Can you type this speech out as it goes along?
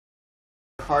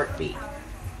heartbeat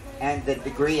and the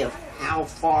degree of how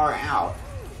far out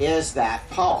is that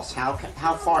pulse. How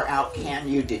far out can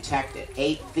you detect it?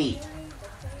 8 feet.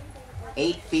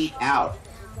 8 feet out.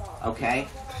 Okay?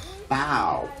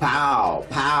 Pow, pow,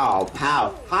 pow,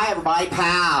 pow. Hi, everybody.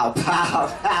 Pow, pow,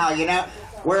 pow. You know,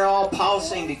 we're all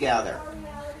pulsing together.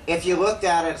 If you looked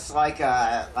at it, it's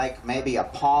like maybe a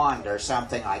pond or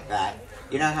something like that.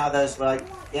 You know how those like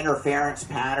interference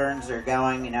patterns are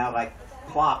going, you know, like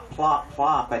plop, plop,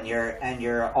 plop, and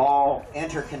you're all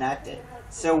interconnected.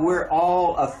 So we're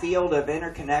all a field of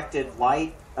interconnected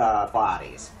light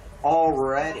bodies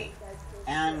already,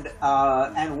 and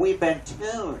we've been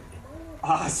tuned.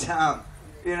 Awesome,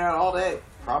 you know, all day.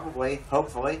 Probably,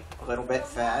 hopefully, a little bit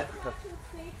fed,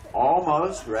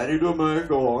 almost ready to make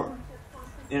more.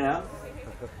 You know,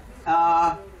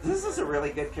 this is a really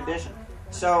good condition.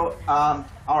 So,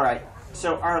 all right.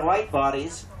 So our light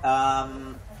bodies.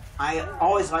 I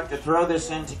always like to throw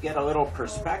this in to get a little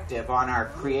perspective on our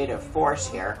creative force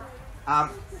here.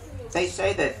 They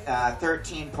say that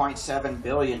 13.7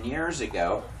 billion years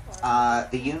ago,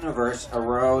 the universe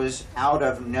arose out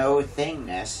of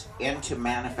no-thingness into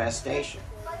manifestation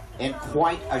in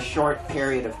quite a short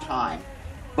period of time,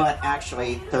 but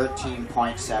actually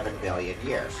 13.7 billion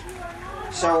years.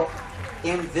 So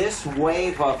in this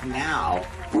wave of now,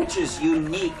 which is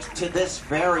unique to this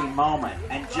very moment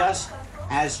and just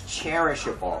as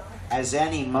cherishable as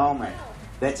any moment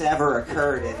that's ever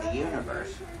occurred in the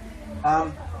universe,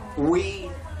 we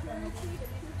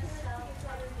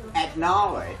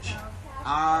acknowledge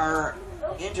our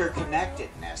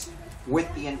interconnectedness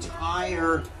with the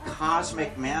entire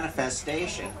cosmic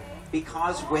manifestation,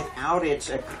 because without its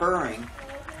occurring,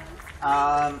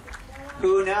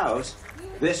 who knows,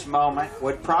 this moment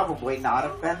would probably not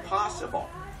have been possible.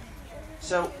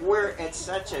 So we're at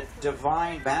such a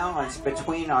divine balance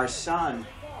between our sun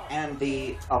and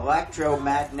the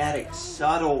electromagnetic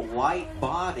subtle light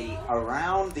body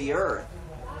around the Earth.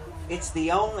 It's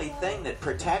the only thing that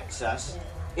protects us.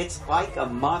 It's like a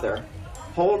mother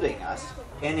holding us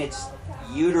in its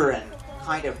uterine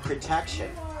kind of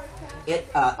protection.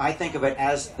 I think of it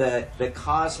as the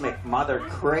cosmic mother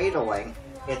cradling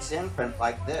its infant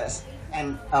like this,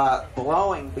 and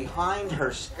blowing behind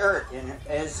her skirt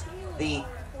is the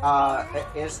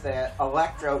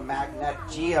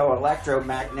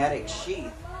geo-electromagnetic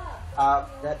sheath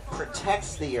that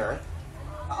protects the Earth.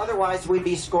 Otherwise, we'd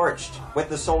be scorched with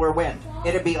the solar wind.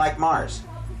 It'd be like Mars.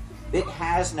 It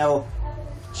has no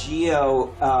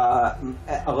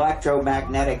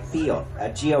electromagnetic field, a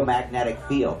geomagnetic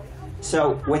field.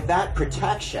 So with that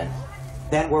protection,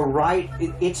 then we're right.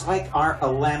 It's like our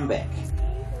alembic,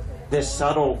 this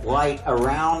subtle light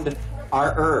around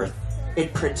our Earth.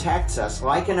 It protects us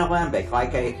like an alembic,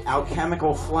 like a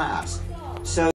alchemical flask. So